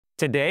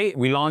Today,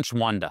 we launched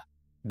Wonda,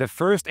 the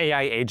first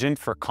AI agent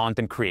for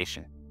content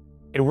creation.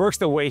 It works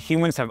the way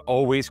humans have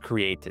always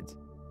created,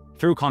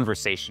 through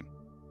conversation.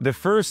 The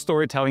first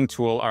storytelling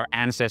tool our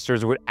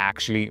ancestors would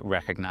actually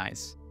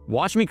recognize.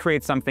 Watch me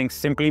create something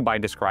simply by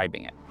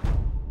describing it.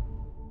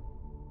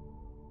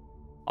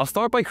 I'll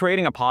start by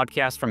creating a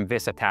podcast from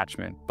this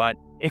attachment, but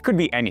it could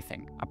be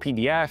anything. A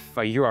PDF,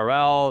 a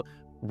URL,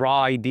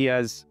 raw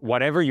ideas,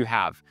 whatever you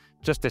have.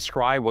 Just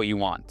describe what you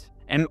want.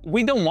 And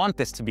we don't want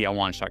this to be a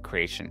one-shot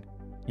creation.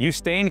 You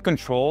stay in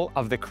control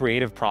of the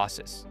creative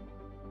process.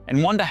 And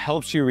Wonda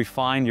helps you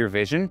refine your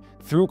vision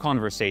through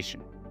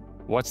conversation.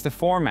 What's the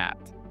format?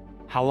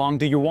 How long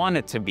do you want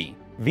it to be?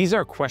 These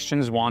are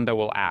questions Wonda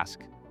will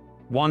ask.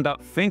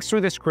 Wonda thinks through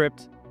the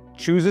script,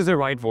 chooses the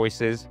right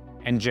voices,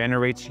 and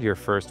generates your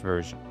first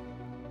version.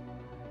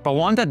 But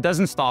Wonda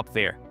doesn't stop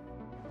there.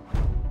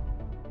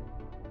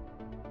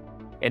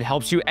 It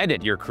helps you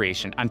edit your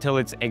creation until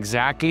it's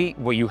exactly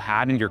what you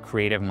had in your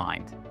creative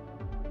mind.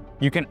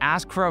 You can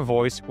ask for a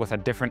voice with a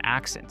different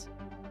accent,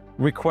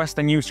 request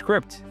a new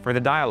script for the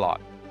dialogue,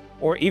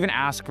 or even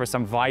ask for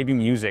some vibey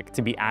music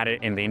to be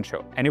added in the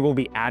intro, and it will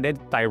be added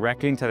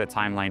directly into the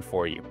timeline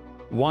for you.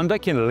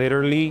 Wonda can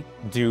literally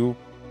do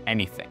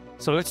anything.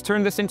 So let's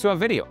turn this into a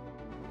video.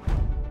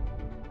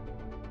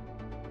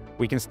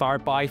 We can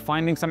start by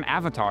finding some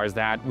avatars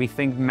that we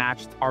think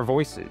matched our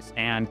voices,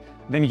 and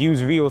then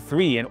use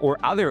VO3 or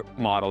other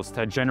models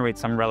to generate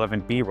some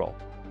relevant B-roll.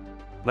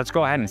 Let's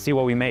go ahead and see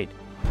what we made.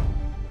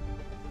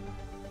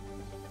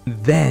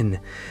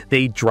 Then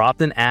they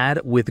dropped an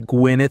ad with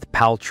Gwyneth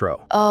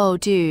Paltrow. Oh,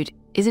 dude,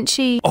 isn't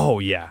she? Oh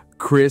yeah,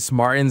 Chris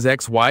Martin's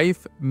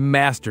ex-wife,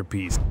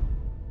 masterpiece.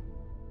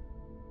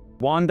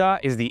 Wonda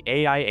is the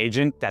AI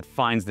agent that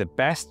finds the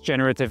best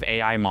generative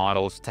AI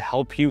models to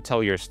help you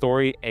tell your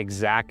story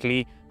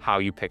exactly how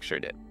you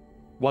pictured it.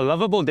 What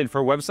Lovable did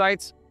for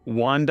websites,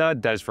 Wonda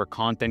does for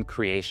content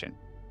creation.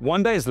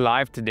 Wonda is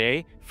live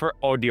today for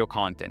audio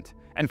content,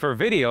 and for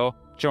video,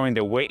 join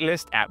the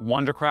waitlist at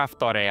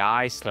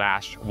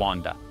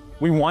wondercraft.ai/Wonda.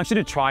 We want you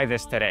to try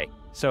this today.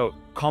 So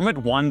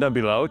comment Wonda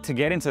below to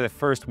get into the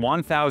first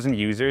 1,000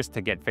 users to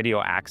get video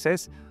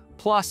access.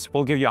 Plus,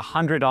 we'll give you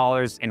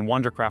 $100 in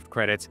Wondercraft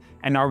credits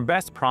and our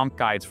best prompt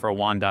guides for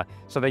Wonda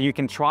so that you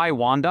can try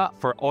Wonda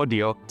for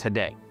audio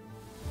today.